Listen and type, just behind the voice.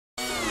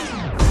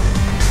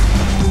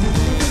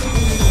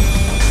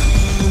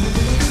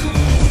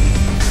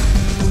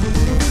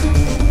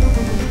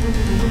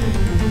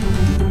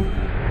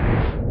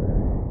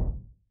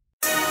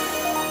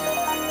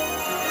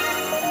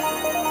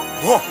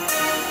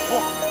Y'all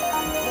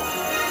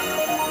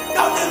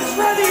niggas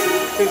ready?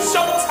 It's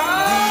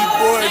showtime.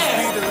 D-boys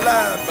be the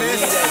live,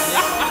 bitch.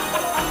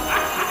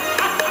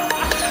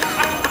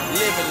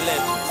 Living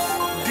legends.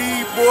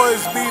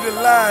 D-boys be the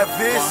live,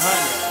 bitch.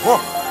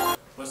 100.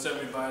 What's up,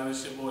 everybody?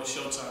 This is your boy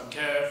Showtime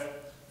Kev.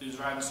 This is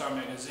Risingstars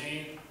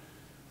magazine.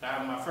 I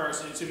have my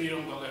first interview.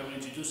 I'm gonna let him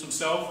introduce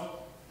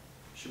himself.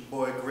 It's your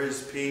boy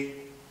Griz P.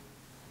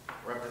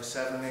 Reppin'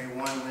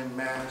 781 Lynn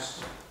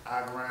Mass.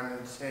 IGrind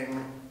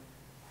Entertainment.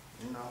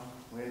 You know,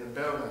 we're in the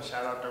building.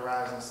 Shout out to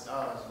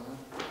Risingstars, man.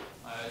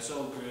 Alright,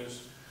 so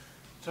Griz,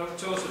 tell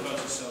us about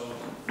yourself.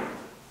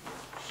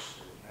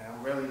 Shit, man,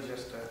 I'm really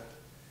just a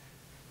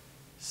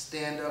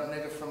stand-up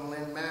nigga from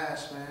Lynn,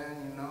 Mass,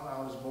 man. You know,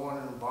 I was born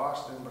in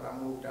Boston, but I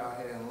moved out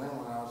here in Lynn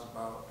when I was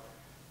about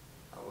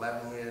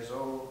 11 years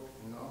old,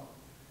 you know.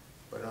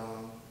 But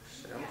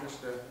shit, I'm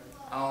just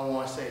I don't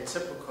want to say a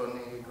typical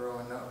nigga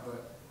growing up,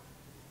 but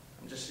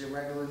I'm just a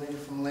regular nigga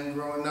from Lynn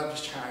growing up,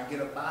 just trying to get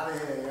up out of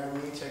here, you know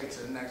what I mean? Take it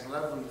to the next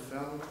level, you feel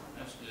me?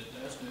 That's good,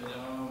 that's good.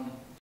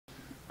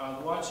 I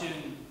was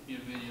watching your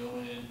video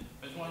and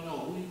I just want to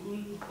know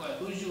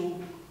who's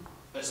you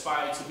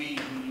aspire to be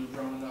when you were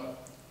growing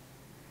up?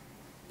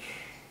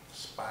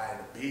 Aspire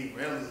to be,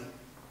 really?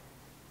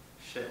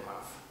 Shit,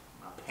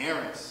 my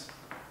parents.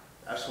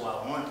 That's who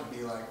I wanted to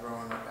be like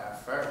growing up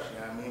at first, you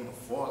know what I mean?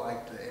 Before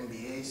like the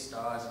NBA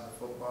stars and the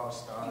football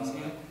stars.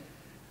 Mm-hmm. Like,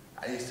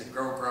 I used to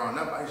growing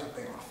up, I used to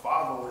think my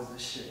father was the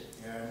shit,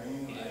 you know what I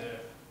mean? Like, Yeah.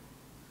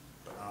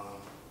 but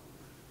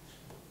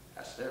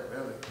that's it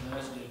really. No,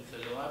 that's good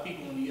because a lot of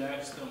people, when you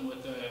ask them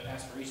what their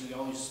aspirations, they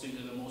always think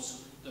of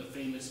the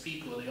famous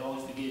people. They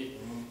always forget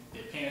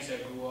their parents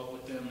that grew up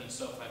with them and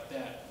stuff like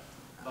that.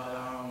 But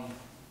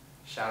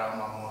Shout out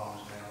my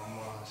moms, man. My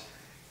moms,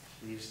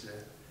 she used to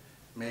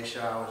make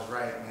sure I was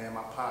right, man.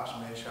 My pops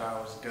made sure I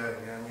was good,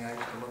 you know what I mean? I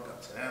used to look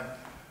up to them.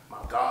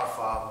 My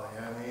godfather,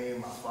 you know what I mean?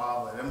 My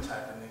father, them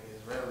type of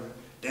niggas, really.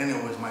 Then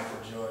it was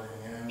Michael Jordan,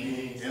 you know what I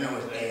mean? Exactly. Then it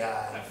was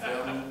AI, you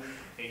feel me?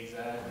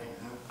 Exactly.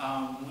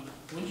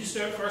 When did you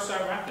first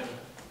start rapping?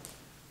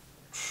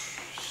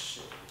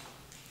 Shit.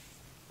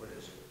 What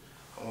is it?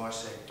 I want to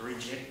say 2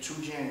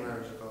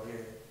 Januaries ago,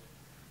 yeah.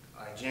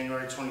 Like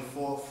January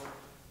 24th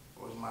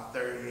was my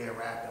 3rd year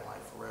rapping,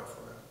 like for real,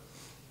 for real.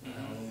 You know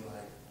what I mean?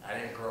 Like, I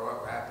didn't grow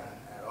up rapping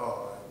at all.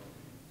 Like,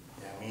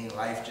 you know what I mean?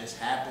 Life just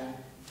happened.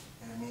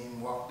 You know what I mean?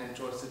 Walked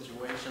into a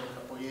situation a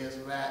couple years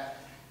back.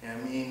 You know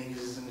what I mean?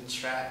 Niggas was in the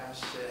trap and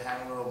shit,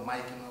 had a little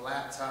mic and a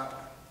laptop.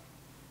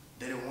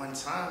 Did it one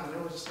time and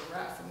it was just a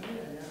rap from there, you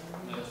know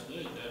what I mean? That's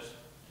good.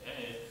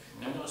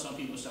 I know some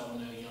people start when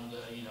they're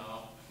younger, you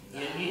know.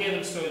 Yeah, you hear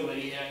them stories where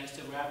I used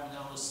to rap when I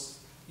was,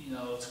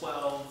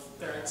 12,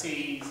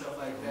 13, stuff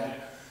like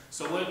that.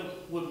 So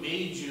what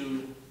made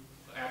you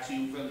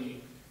actually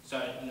really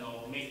start,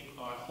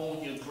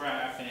 hone your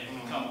craft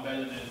and become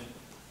better than?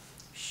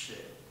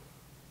 Shit.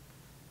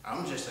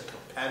 I'm just a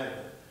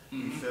competitor.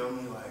 You feel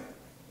me? Like,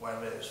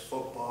 whether it's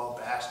football,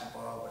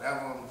 basketball, whatever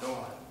I'm doing, you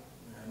know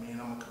what I mean?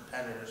 I'm a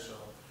competitor, so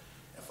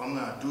if I'm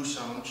gonna do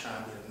something, I'm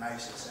trying to be the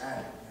nicest at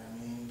it, you know what I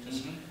mean?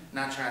 Just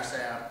not trying to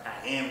say I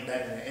am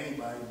better than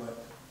anybody,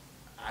 but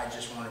I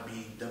just want to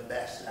be the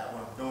best at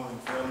what I'm doing,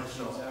 you feel me?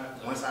 So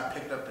Exactly. Once I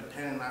picked up the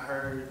pen and I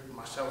heard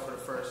myself for the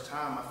first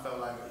time, I felt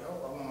like,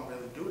 yo, I want to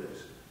really do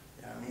this.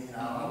 You know what I mean? I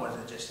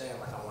wasn't just saying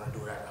like I want to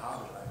do it as a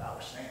hobby, like I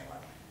was saying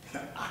like,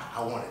 I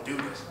want to do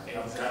this, like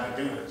I'm trying to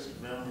do this, you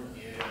know what I mean?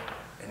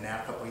 Yeah. And now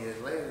a couple years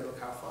later, look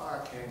how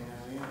far I came, you know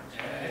what I mean?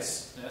 Yeah,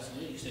 that's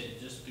good. You said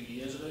just 3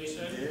 years ago, you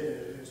said?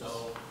 Yeah.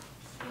 So,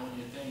 doing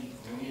your thing,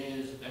 3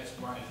 years, that's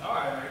grinding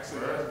hard,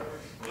 actually. Well,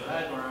 I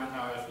grind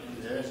hard in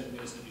this music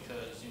business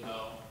because,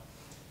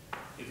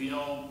 if you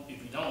don't,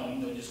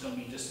 just gonna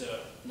be just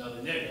another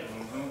nigga,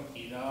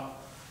 you know?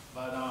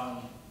 But,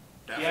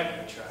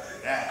 Definitely try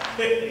that.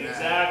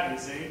 exactly,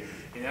 see?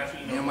 And that's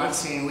what Me and my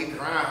team, we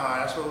grind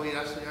hard. That's what I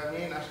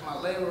mean. That's my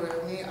label. I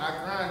mean,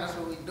 I grind. That's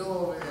what we do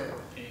over here.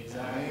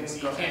 Exactly. I mean,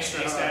 So you can't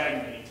stay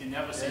stagnant. You can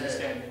never stay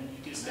stagnant. You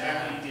get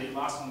stagnant, you get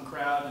lost in the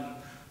crowd and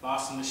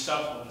lost in the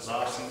shuffle.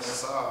 Lost in the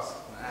sauce.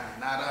 Nah,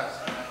 not us.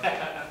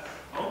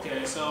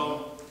 Okay,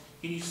 so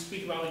can you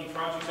speak about any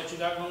projects that you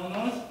got going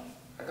on?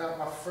 I got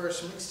my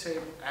first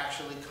mixtape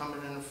actually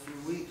coming in a few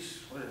weeks.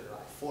 What is it,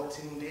 like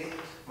 14 days?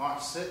 March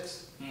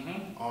 6th.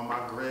 On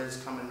my Griz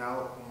coming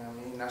out. You know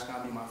what I mean? That's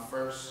gonna be my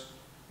first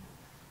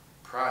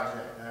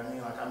project. You know what I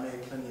mean? Like I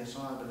made plenty of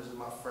songs, but this is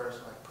my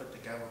first like put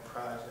together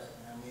project. You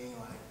know what I mean?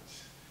 Like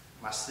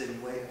my city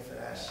waiting for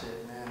that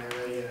shit, man.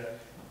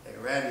 They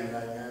ready.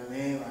 Like, you know what I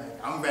mean? Like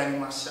I'm ready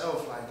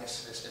myself. Like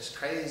it's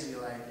crazy.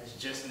 Like it's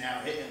just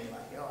now hitting me.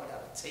 Like yo, I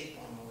got a tape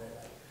on the way.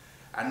 Like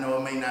I know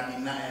it may not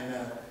be nothing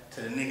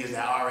to the niggas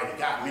that already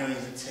got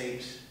millions of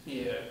tapes.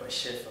 Yeah. But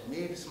shit, for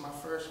me, this is my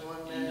first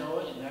one, man. You know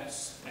what? And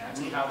that's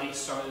actually how they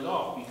started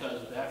off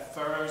because at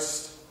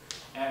first,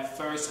 like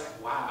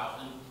wow.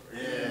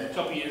 And a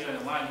couple years down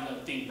the line, you're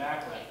gonna think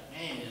back like,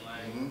 man,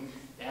 like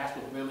that's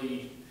what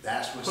really.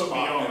 That's what put me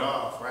sparked on. it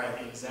off,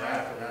 right?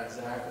 Exactly.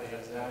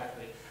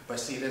 But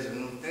see, there's a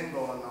new thing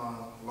going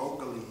on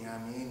locally, you know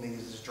what I mean?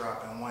 Niggas just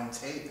dropping one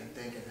tape and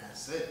thinking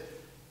that's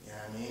it. You know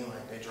what I mean?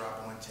 Like they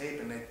drop one tape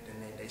and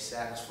they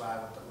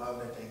satisfied with the love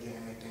that they get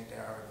and they think they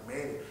already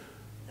made it.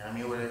 You know what I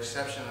mean? With the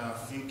exception of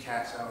a few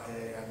cats out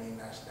here, I mean,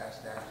 that's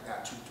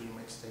got 2-3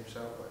 mixtapes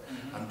out, but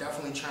I'm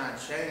definitely trying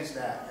to change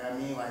that. You know what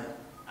I mean? Like,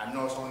 I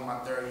know it's only my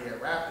 3rd year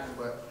rapping,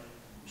 but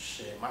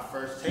shit, my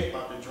first tape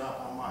about to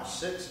drop on March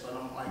 6th, but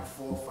I'm like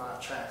 4 or 5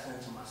 tracks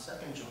into my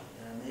 2nd joint.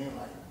 You know what I mean?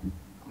 Like,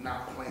 I'm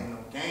not playing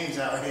no games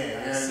out here.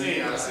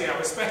 You know I see. I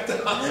respect the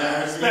hustle. Yeah,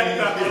 I respect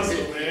the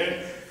hustle,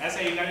 man. That's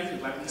how you gotta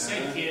do. Like you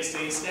said, you can't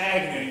stay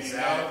stagnant.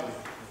 Exactly.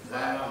 You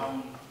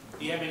know?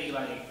 Do you have any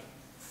like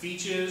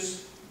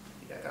features?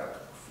 Yeah, I got a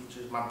couple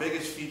features. My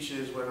biggest feature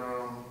is with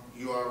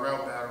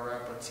URL battle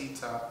rapper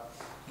T-Top.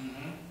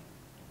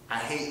 I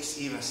hate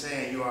even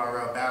saying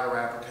URL battle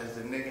rapper because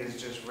the nigga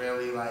is just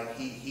really like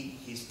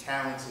he's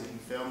talented. You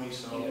feel me?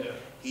 So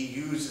he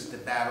uses the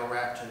battle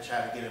rap to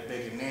try to get a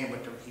bigger name, but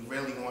he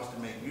really wants to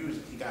make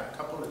music. He got a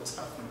couple of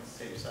tough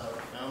tapes out.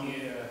 You feel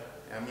me?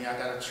 Yeah. I mean, I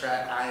got a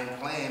track I Ain't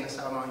Playing. It's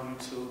out on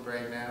YouTube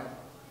right now.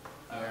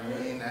 You know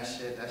what I mean? That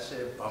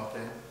shit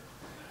bumping.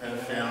 And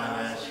feeling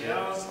that shit. Yeah,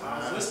 I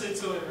was listening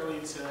to it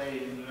earlier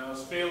today, and I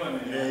was feeling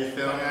it. Yeah, you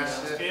feeling that shit?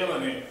 I was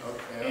feeling it.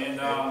 Okay.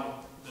 And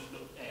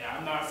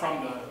I'm not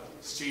from the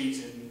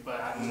streets, but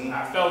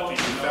I felt it.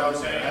 You know what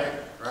I'm saying?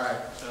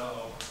 Right.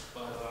 So,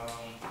 but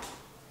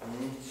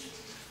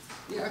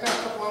yeah, I got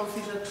a couple other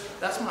features.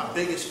 That's my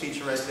biggest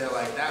feature right there.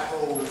 Like that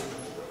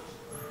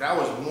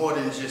was more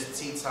than just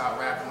T-Top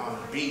rapping on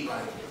the beat.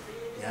 Like,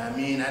 you know what I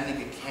mean? That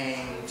nigga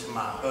came to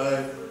my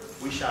hood.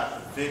 We shot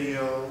the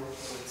video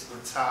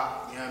with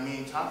Top. You know what I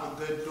mean? Top a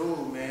good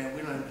dude, man.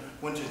 We done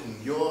went to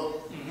New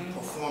York,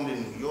 performed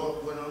in New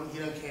York with him. He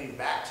done came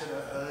back to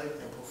the hood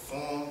and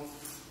performed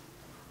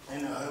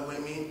in the hood with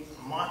me.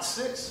 March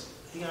 6th,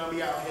 he gonna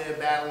be out here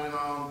battling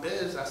on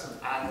Biz. That's an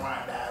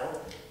IGrind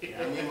battle. You know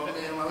what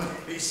I mean? My man,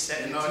 he's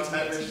setting all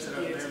types of shit up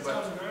there.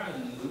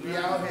 But we be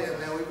out here,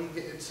 man. We be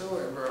getting to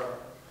it, bro.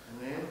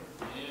 I mean?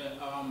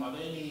 Yeah, are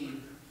there any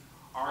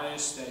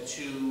artists that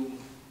you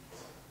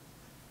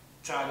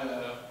try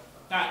to,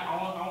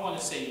 I don't want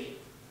to say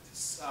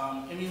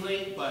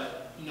emulate,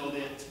 but you know,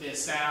 their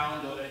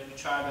sound, or that you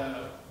try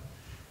to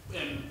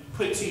and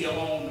put to your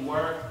own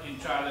work and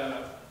try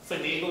to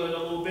finagle it a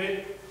little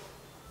bit?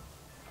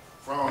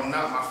 Growing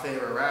up, my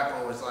favorite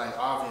rapper was like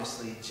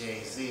obviously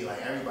Jay-Z.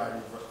 Like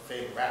everybody's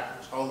favorite rapper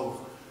is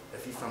Hov,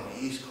 if you're from the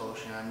East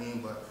Coast, you know what I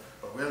mean? But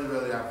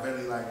really, I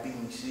really like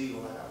Beanie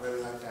Siegel. Like I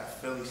really like that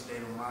Philly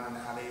state of mind and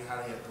how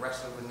they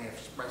aggressive and they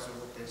expressive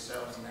with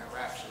themselves in that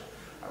rap shit.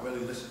 I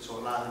really listen to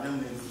a lot of them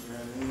niggas, you know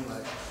what I mean?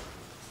 Like,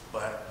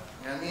 but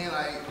you know what I mean?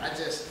 Like I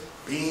just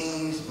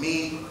Beans,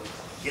 me,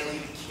 Gilly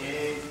the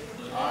Kid,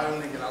 all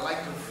them niggas. I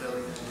like them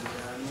Philly niggas, you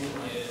know what I mean?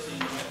 Yeah, see,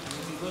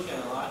 if you look at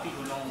it, a lot of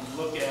people don't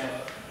look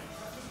at,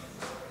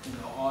 you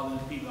know, all the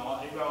people.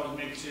 They always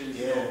make sure,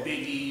 you know,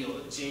 Biggie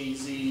or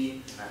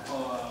Jay-Z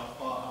or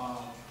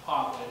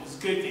Pop. It's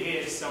good to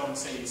hear someone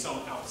say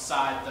something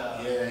outside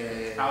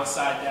the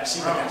outside that.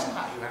 See, but that's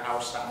not even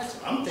outside.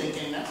 I'm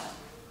thinking that's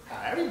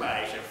how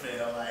everybody should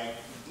feel. Like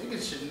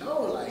niggas should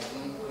know. Like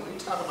when you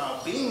talk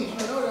about Beans,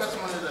 you know that's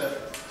one of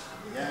the,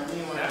 you know what I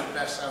mean, one of the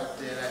best out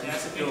there.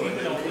 That's the thing.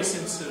 People don't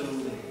listen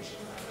to.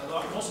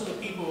 Most of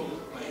the people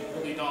like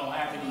really don't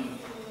have any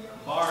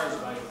bars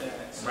like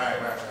that. So Right.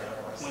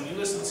 when you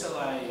listen to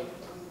like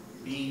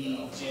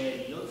Beanie,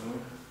 Jay,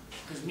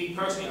 because me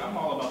personally, I'm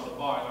all about the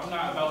bars. I'm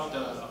not about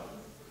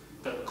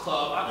the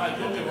club.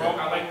 Don't get me wrong,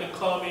 I like the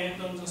club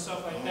anthems and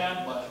stuff like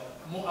that, but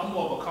I'm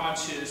more of a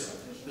conscious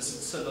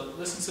listen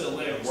to the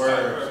lyrics.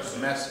 Words,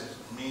 message,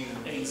 meaning.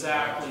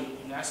 Exactly,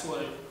 and that's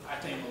what I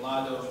think a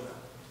lot of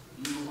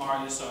new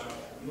artists are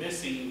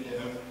missing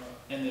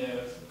in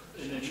their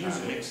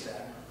music. Mix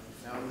that.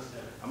 You know,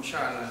 I'm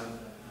trying to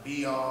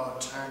be all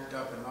turned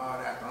up and all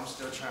that, but I'm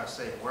still trying to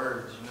say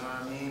words, you know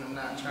what I mean? I'm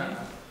not trying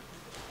to,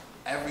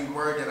 every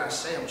word that I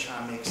say, I'm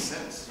trying to make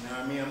sense, you know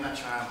what I mean? I'm not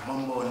trying to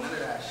mumble and none of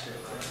that shit.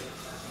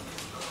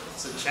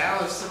 It's a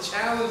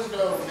challenge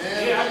though,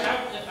 man.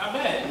 Yeah, I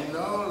bet. You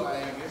know,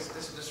 like,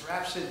 this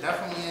rap shit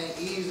definitely ain't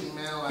easy,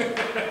 man. Like,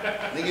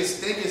 niggas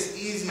think it's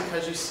easy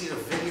because you see the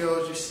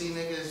videos, you see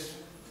niggas,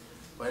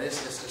 but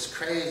it's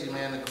crazy,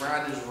 man. The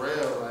grind is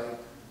real, like,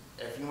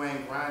 if you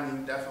ain't grinding,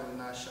 you definitely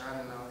not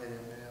shining out here,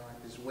 man.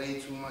 Like, there's way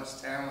too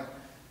much talent,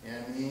 you know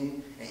what I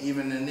mean? And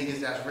even the niggas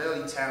that's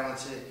really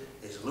talented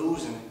is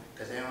losing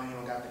because they don't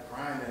even got the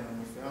grind in them,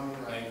 you feel me?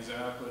 Like,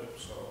 Exactly.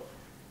 So,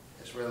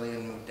 it's really a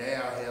new day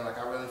out here. Like,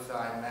 I really feel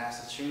like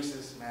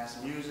Massachusetts,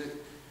 Mass Music,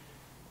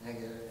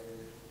 nigga,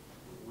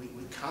 we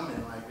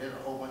coming. Like, there's a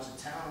whole bunch of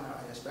talent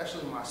out here,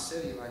 especially in my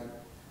city. Like,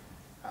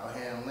 out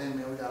here in Lynn,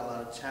 man, we got a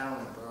lot of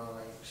talent, bro.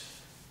 Like,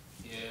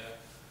 Yeah.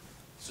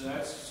 So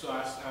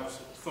I was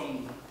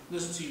from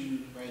listening to you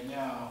right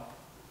now,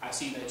 I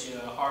see that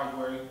your hard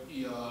work,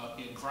 your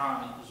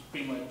grind is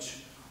pretty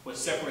much what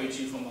separates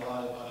you from a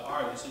lot of other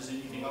artists. Is there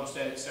anything else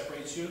that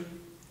separates you?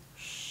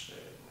 shit,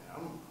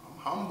 man, I'm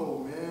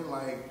humble, man.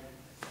 Like,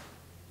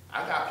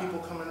 I got people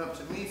coming up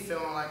to me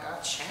feeling like I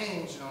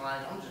changed, and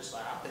like I'm just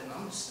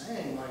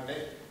saying, like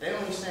they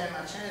only saying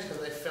I changed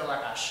because they feel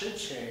like I should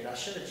change. I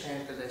should have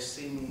changed because they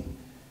see me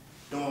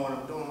doing what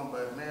I'm doing.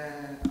 But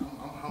man,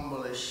 I'm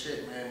humble as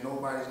shit, man.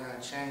 Nobody's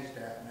gonna change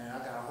that, man. I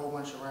got a whole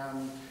bunch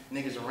around me,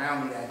 niggas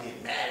around me that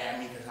get mad at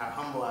me because how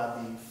humble I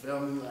be. You feel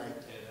me? Like,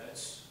 Yeah,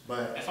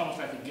 but that's almost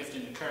like a gift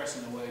and a curse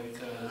in a way,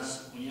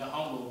 because when you're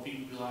humble,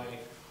 people be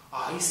like,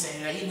 oh, he's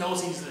saying that, he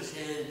knows he's the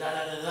shit, da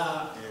da da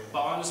da. yeah. But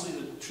honestly,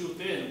 the truth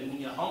is,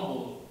 when you're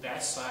humble,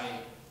 that's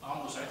like,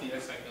 almost, I think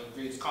that's like the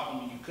greatest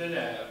compliment you could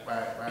have.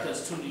 Right.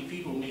 Because too many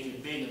people make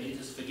it big and they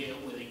just forget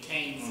where they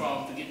came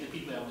from, forget the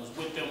people that was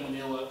with them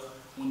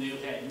when they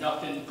had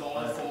nothing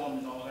going for them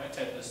and all that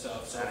type of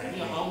stuff. So when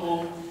you're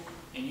humble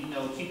and you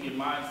know, keep your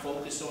mind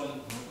focused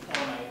on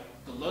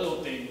like the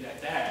little things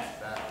at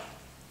that,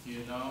 you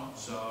know,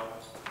 so,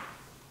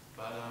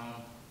 but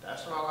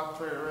that's all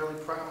I really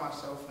pride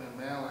myself in,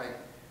 man. Like,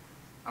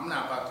 I'm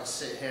not about to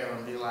sit here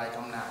and be like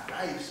I'm not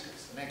nice,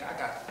 cause nigga, I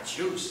got the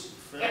juice.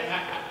 You feel me?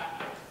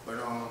 But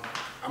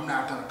I'm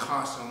not gonna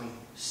constantly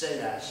say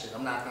that shit.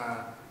 I'm not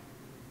gonna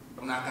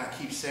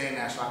keep saying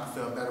that so I can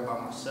feel better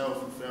about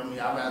myself. You feel me?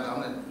 I'd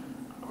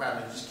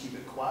rather just keep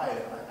it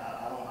quiet. Like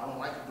I don't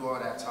like to do all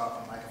that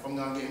talking. Like if I'm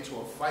gonna get into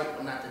a fight,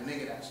 I'm not the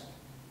nigga that's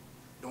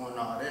doing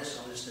all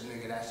this. I'm just the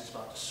nigga that's just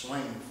about to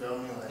swing. You feel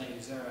me? Like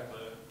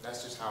exactly.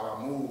 that's just how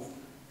I move.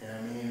 You know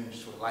what I mean?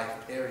 Just with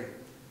life, period.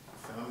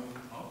 You feel me?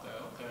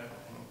 Okay.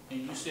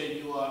 And you said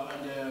you are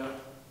under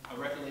a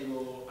record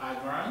label,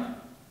 IGrind?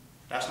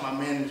 That's my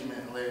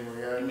management label.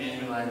 You know what I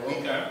mean? Like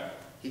Okay.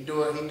 he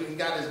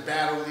got his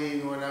battle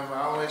league or whatever.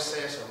 I always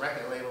say it's a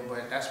record label,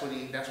 but that's what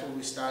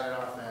we started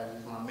off as.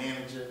 He's my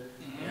manager.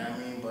 You know what I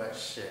mean? But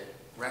shit,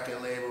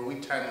 record label, we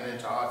turned it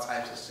into all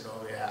types of shit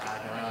over here at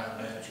IGrind,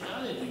 man. But you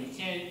gotta do. You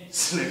can't.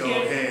 Nigga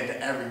over here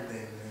into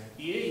everything, man.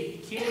 Yeah, you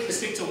can't just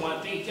stick to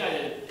one thing. You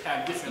gotta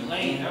have different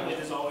lanes. That way,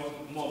 there's always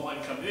more money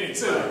coming in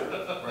too.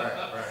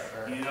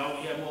 Right. You know,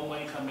 when you have more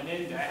money coming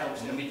in, that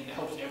helps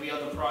every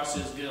other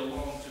process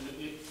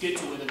get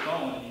to where they're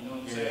going. You know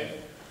what I'm saying?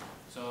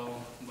 So,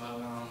 but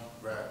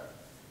right.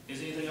 Is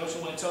there anything else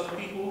you want to tell the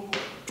people?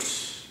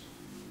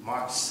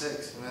 March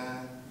 6th,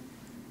 man.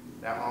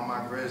 That on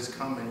my Griz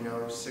coming,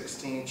 yo.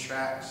 16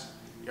 tracks.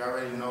 You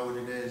already know what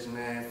it is,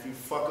 man. If you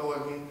fucking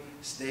with me,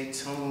 stay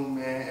tuned,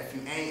 man. If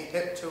you ain't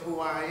hip to who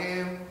I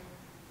am,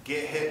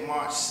 get hip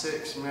March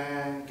 6th,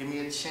 man. Give me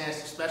a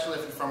chance, especially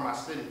if you're from my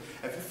city.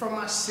 If you're from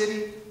my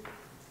city,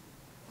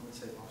 let me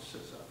take my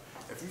shit up.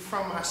 If you're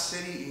from my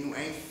city and you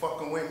ain't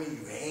fucking with me,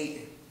 you hate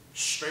it.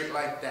 Straight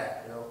like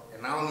that, yo.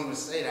 And I don't even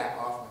say that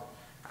often.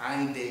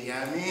 I ain't there, you know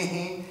what I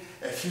mean?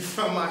 If you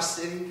from my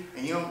city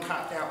and you don't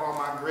cop that on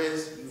my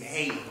Griz, you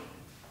hate it.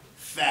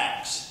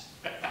 Facts.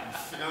 You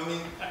feel me?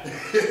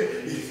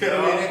 You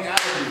feel me? They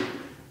gotta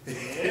be.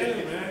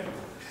 Yeah, man.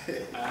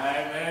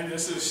 Alright, man.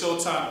 This is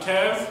Showtime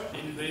Kev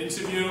in the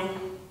interview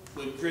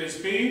with Griz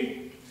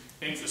B.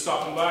 Thanks for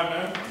stopping by,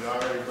 man. You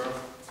already, bro.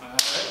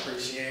 Alright.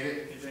 Appreciate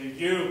it. Thank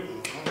you.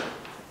 Mm-hmm.